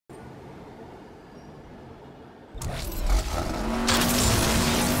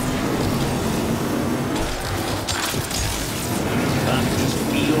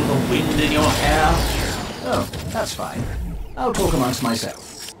That's fine. I'll talk amongst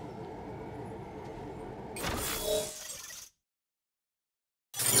myself.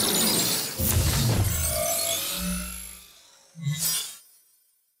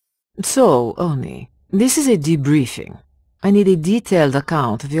 So, Oni, this is a debriefing. I need a detailed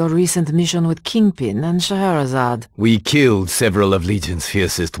account of your recent mission with Kingpin and Scheherazade. We killed several of Legion's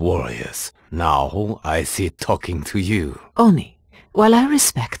fiercest warriors. Now, I sit talking to you. Oni, while I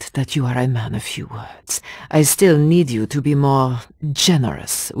respect that you are a man of few words, I still need you to be more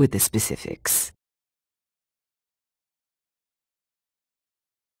generous with the specifics.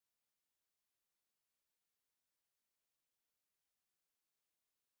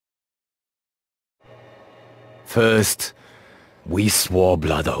 First, we swore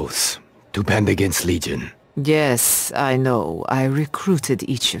blood oaths to band against Legion. Yes, I know. I recruited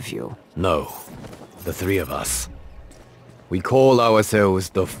each of you. No, the three of us. We call ourselves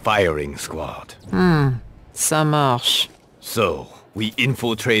the Firing Squad. Ça marche. So, we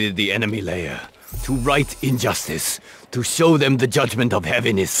infiltrated the enemy layer to right injustice, to show them the judgment of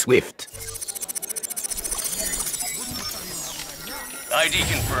heaven is swift. ID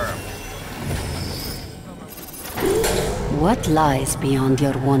confirmed. What lies beyond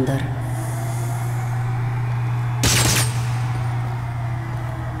your wonder?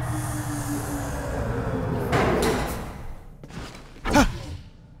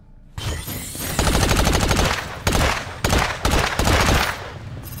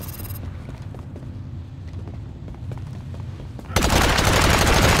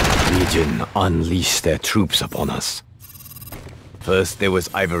 Legion unleashed their troops upon us. First there was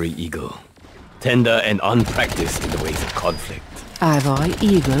Ivory Eagle. Tender and unpracticed in the ways of conflict. Ivory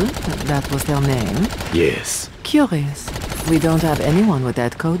Eagle, that was their name? Yes. Curious. We don't have anyone with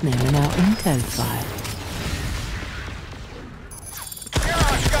that codename in our intel file.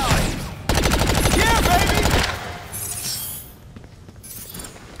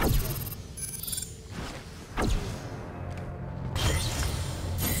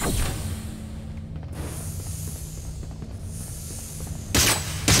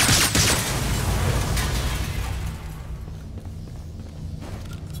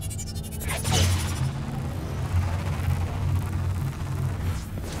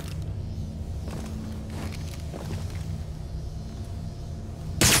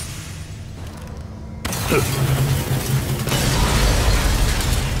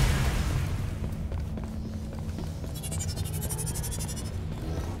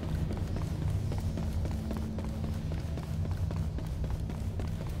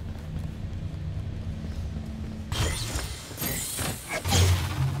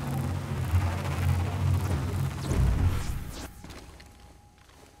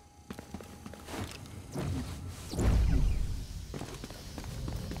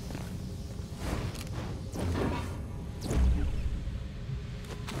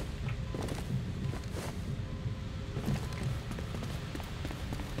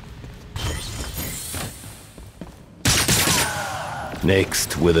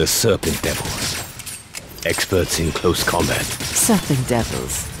 Next were the Serpent Devils. Experts in close combat. Serpent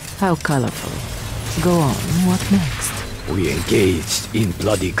Devils. How colorful. Go on, what next? We engaged in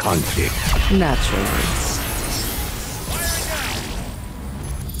bloody conflict. Naturally.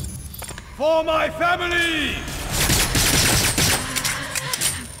 For my family!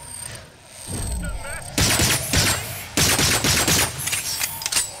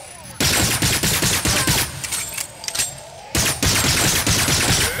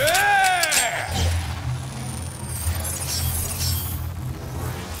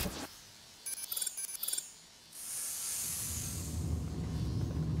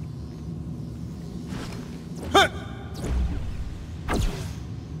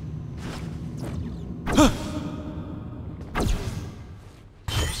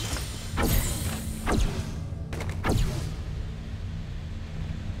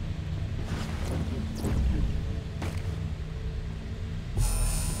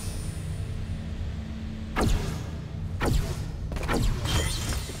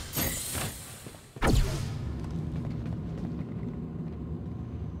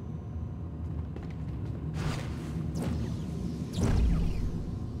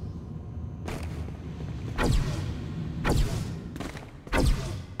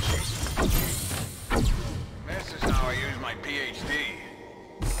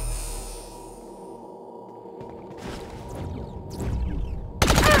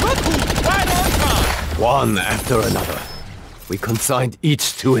 One after another, we consigned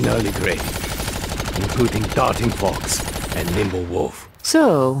each to an early grave, including Darting Fox and Nimble Wolf.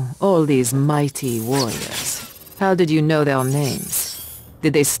 So, all these mighty warriors. How did you know their names?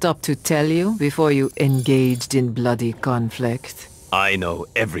 Did they stop to tell you before you engaged in bloody conflict? I know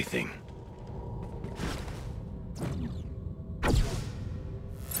everything.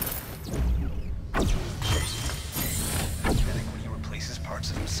 He replaces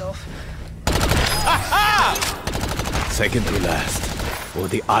parts of himself. Second to last, were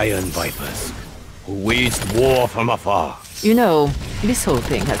the Iron Vipers, who waged war from afar. You know, this whole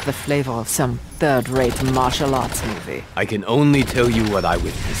thing has the flavor of some third-rate martial arts movie. I can only tell you what I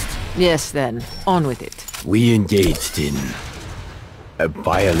witnessed. Yes, then. On with it. We engaged in a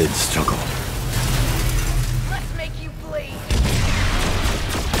violent struggle. Let's make you bleed.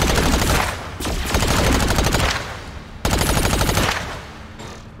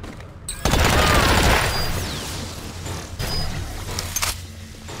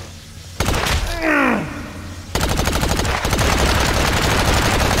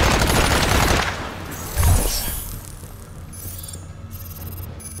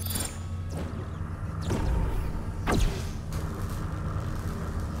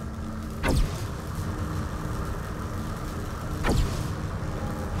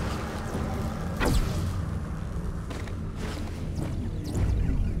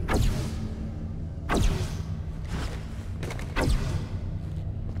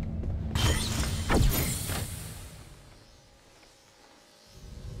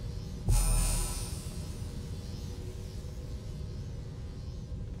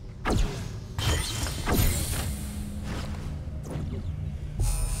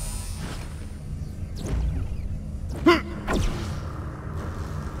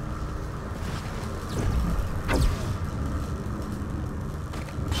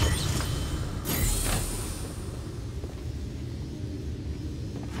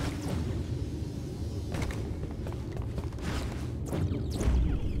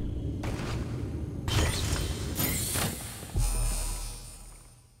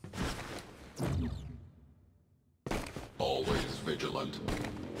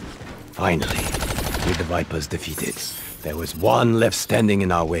 Finally, with the Vipers defeated, there was one left standing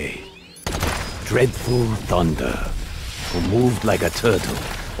in our way. Dreadful Thunder, who moved like a turtle,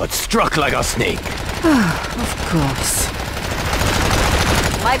 but struck like a snake. Of course.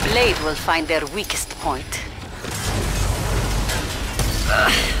 My blade will find their weakest point.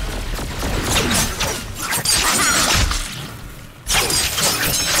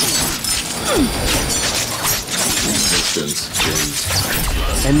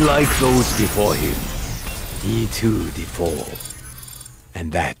 And like those before him, he too defaulted.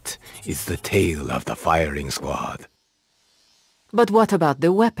 And that is the tale of the firing squad. But what about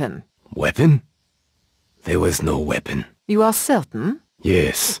the weapon? Weapon? There was no weapon. You are certain?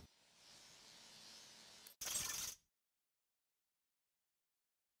 Yes.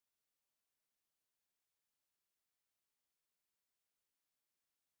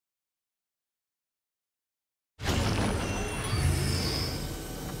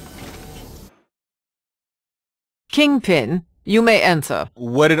 Kingpin, you may enter.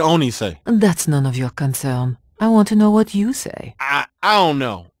 What did Oni say? That's none of your concern. I want to know what you say. I don't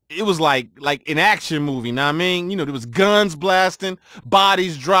know. It was like an action movie, know what I mean? You know, there was guns blasting,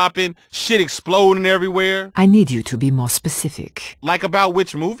 bodies dropping, shit exploding everywhere. I need you to be more specific. Like about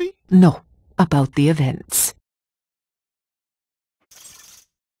which movie? No, about the events.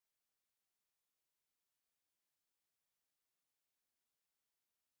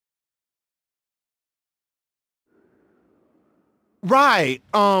 Right.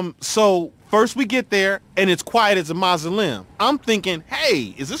 So first we get there and it's quiet as a mausoleum. I'm thinking,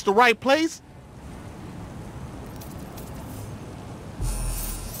 hey, is this the right place?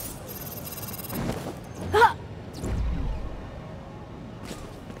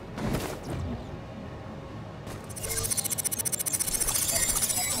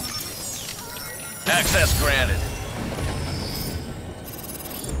 Access granted.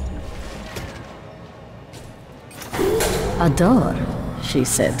 A door, she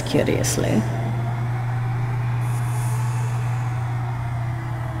said curiously.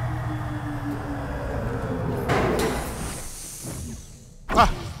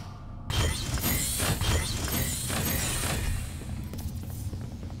 Ah.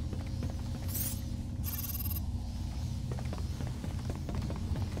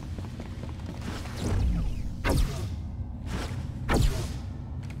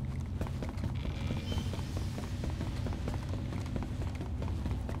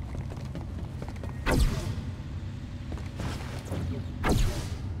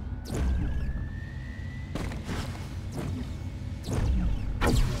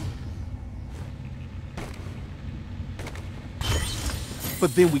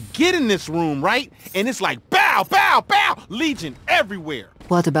 But then we get in this room, right? And it's like, bah! Bow, bow, bow! Legion everywhere.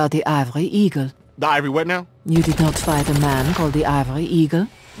 What about the Ivory Eagle? The Ivory what now? You did not fight a man called the Ivory Eagle?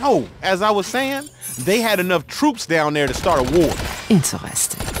 No, as I was saying, they had enough troops down there to start a war.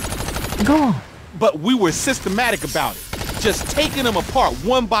 Interesting. Go on. But we were systematic about it, just taking them apart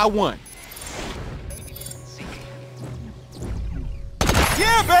one by one.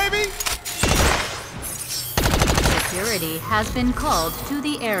 Yeah, baby! Security has been called to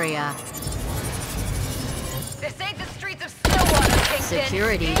the area. This ain't the streets of Stillwater, Kingston.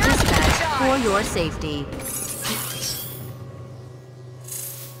 Security Here to dispatched die. for your safety.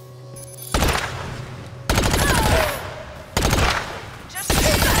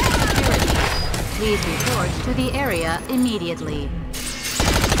 Security, please report to the area immediately.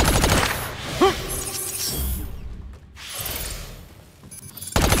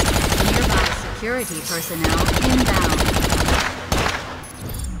 Nearby security personnel inbound.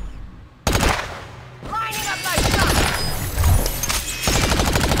 Lining up my shot.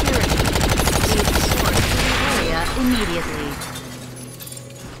 Security, please report to the area immediately.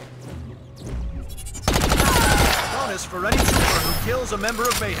 Bonus for any trooper who kills a member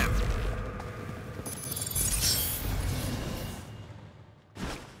of Mayhem.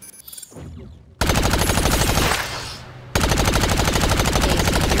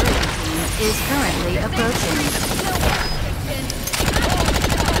 Is currently approaching.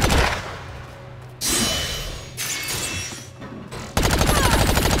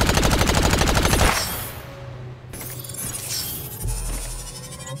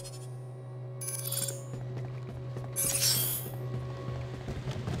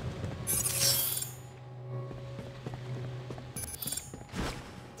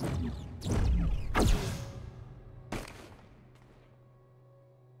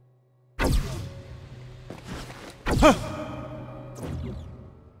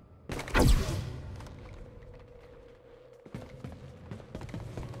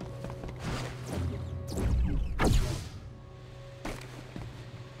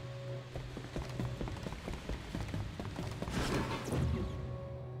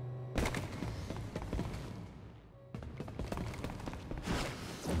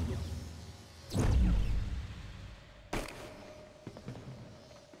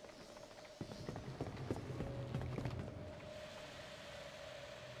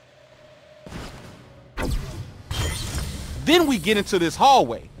 Then we get into this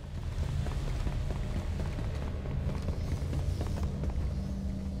hallway.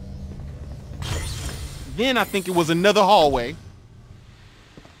 Then I think it was another hallway.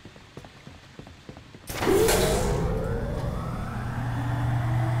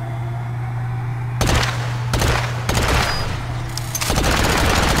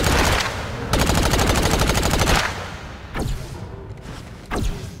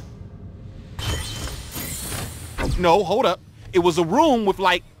 No, hold up. It was a room with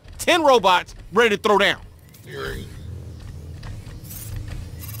like 10 robots ready to throw down.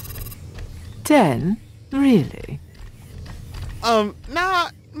 10? Really?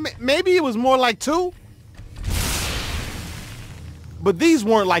 Nah, maybe it was more like 2. But these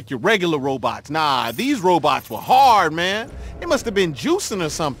weren't like your regular robots. Nah, these robots were hard, man. They must have been juicing or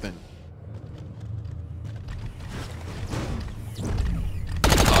something.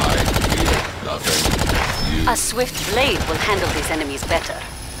 A swift blade will handle these enemies better.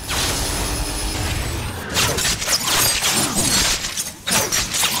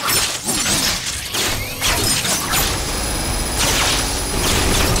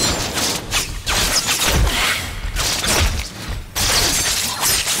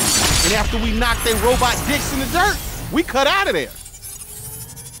 And after we knocked their robot dicks in the dirt, we cut out of there.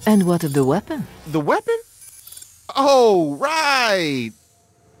 And what of the weapon? The weapon? Oh, right.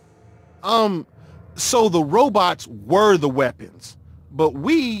 So the robots were the weapons, but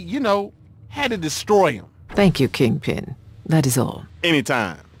we, you know, had to destroy them. Thank you, Kingpin. That is all.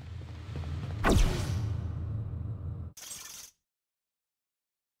 Anytime.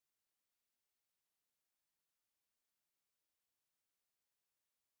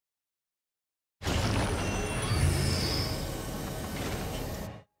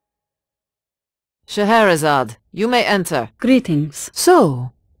 Scheherazade, you may enter. Greetings.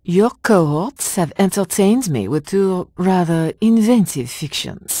 So, your cohorts have entertained me with 2 rather inventive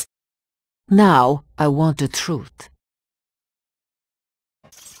fictions. Now, I want the truth.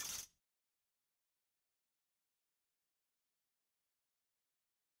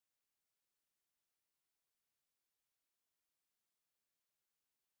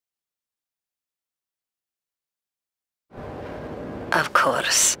 Of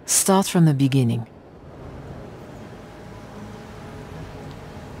course. Start from the beginning.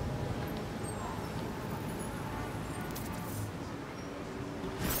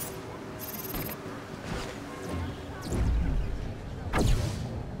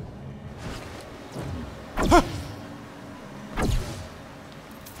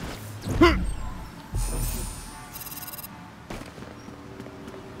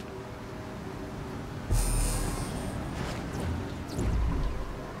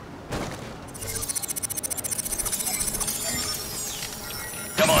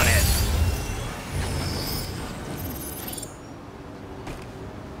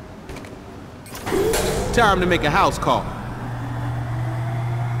 Time to make a house call.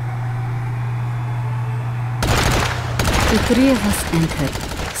 The three of us entered,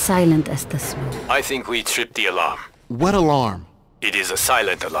 silent as the snow. I think we tripped the alarm. What alarm? It is a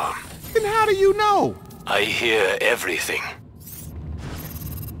silent alarm. Then how do you know? I hear everything.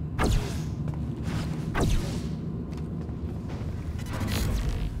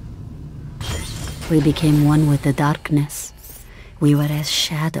 We became one with the darkness. We were as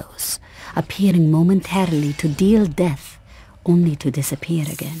shadows, appearing momentarily to deal death, only to disappear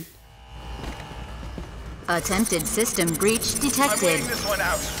again. Attempted system breach I'm detected. waiting this one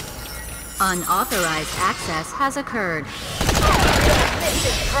out. Unauthorized access has occurred.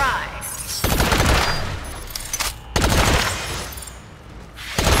 Mission pride.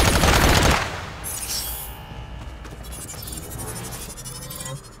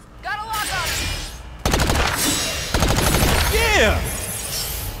 Got a lock on it. Yeah!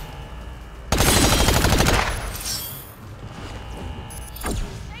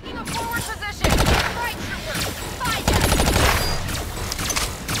 Taking a forward position. Right, trooper. Find them.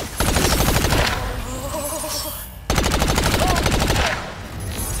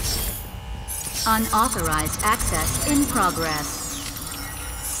 Unauthorized access in progress.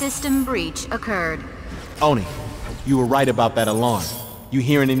 System breach occurred. Oni, you were right about that alarm. You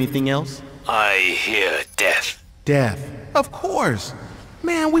hearing anything else? I hear death. Death. Of course.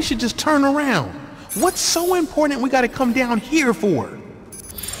 Man, we should just turn around. What's so important we gotta come down here for?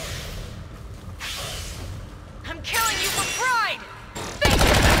 I'm killing you for pride. Face it.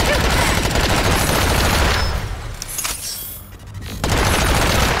 Do that.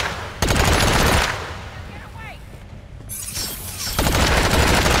 Get away.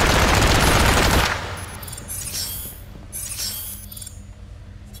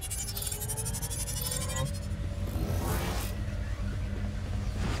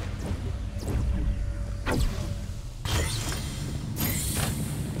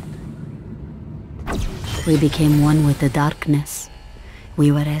 We became one with the darkness.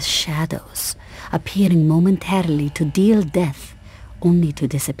 We were as shadows, appearing momentarily to deal death, only to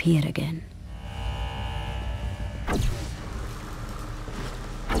disappear again.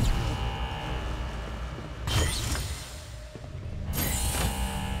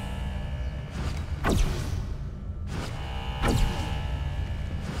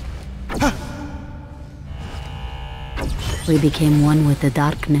 We became one with the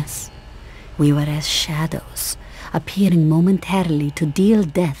darkness. We were as shadows, appearing momentarily to deal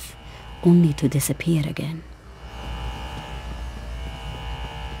death, only to disappear again.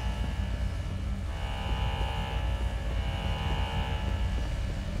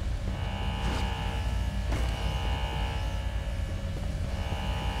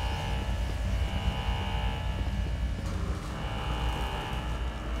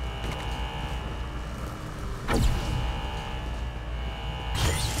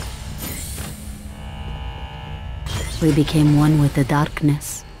 We became one with the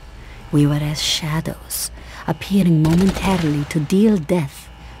darkness. We were as shadows, appearing momentarily to deal death,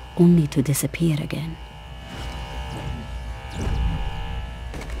 only to disappear again.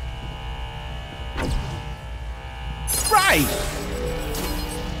 Right!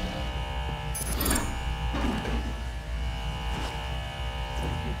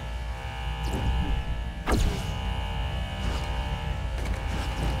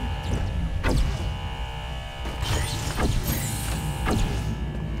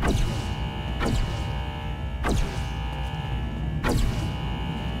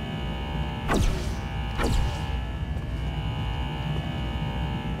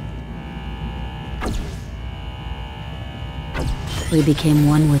 We became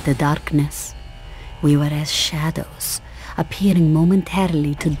one with the darkness. We were as shadows, appearing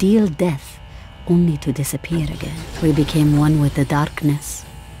momentarily to deal death, only to disappear again. We became one with the darkness.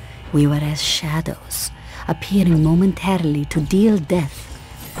 We were as shadows, appearing momentarily to deal death,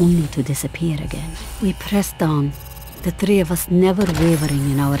 only to disappear again. We pressed on, the three of us never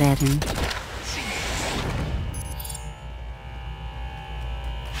wavering in our errand.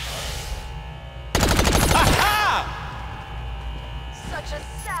 Such a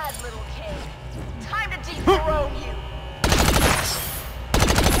sad little king. Time to dethrone you.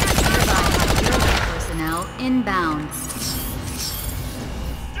 Nearby security personnel inbound. Security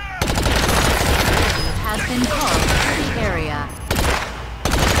has been called to the area.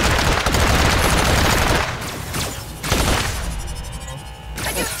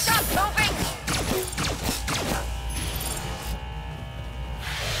 Can you stop moving?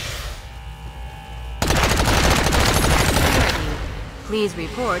 Please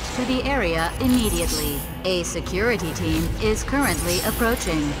report to the area immediately. A security team is currently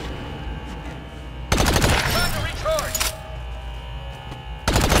approaching.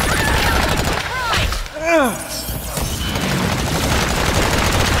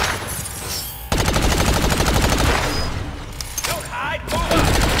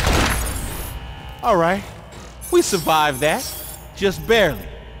 All right, we survived that, just barely.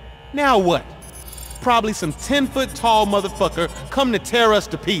 Now what? Probably some 10-foot tall motherfucker come to tear us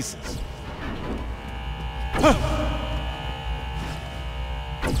to pieces.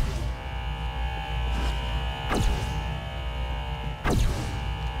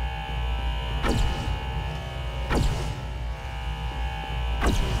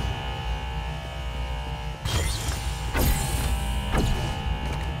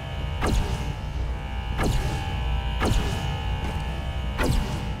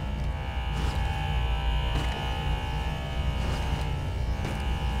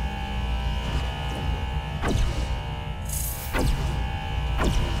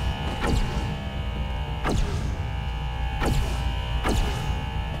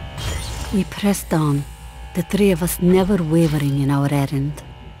 We pressed on, the three of us never wavering in our errand.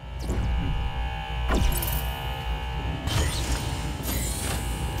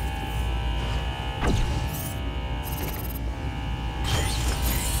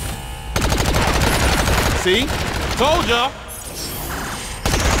 See? Told ya!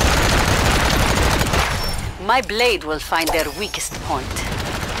 My blade will find their weakest point.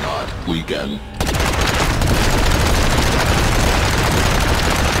 Not weekend.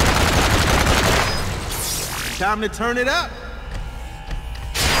 Time to turn it up.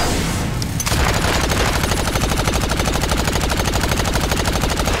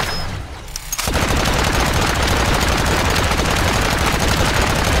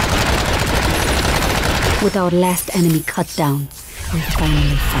 With our last enemy cut down, we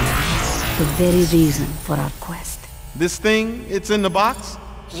finally found the very reason for our quest. This thing, it's in the box?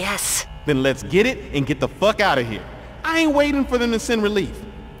 Yes. Then let's get it and get the fuck out of here. I ain't waiting for them to send relief.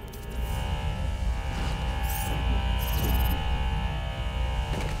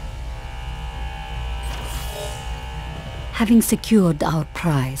 Having secured our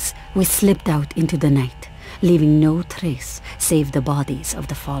prize, we slipped out into the night, leaving no trace save the bodies of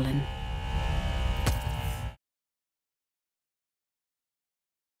the fallen.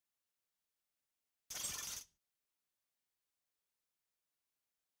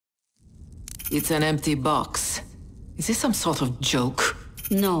 It's an empty box. Is this some sort of joke?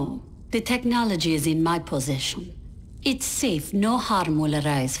 No, the technology is in my possession. It's safe, no harm will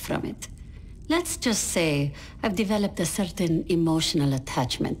arise from it. Let's just say I've developed a certain emotional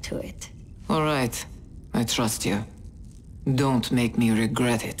attachment to it. All right. I trust you. Don't make me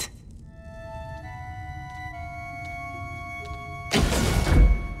regret it.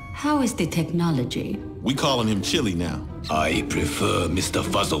 How is the technology? We calling him Chili now. I prefer Mr.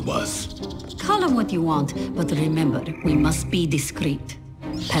 Fuzzlebuzz. Call him what you want, but remember, we must be discreet.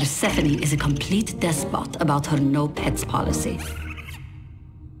 Persephone is a complete despot about her no pets policy.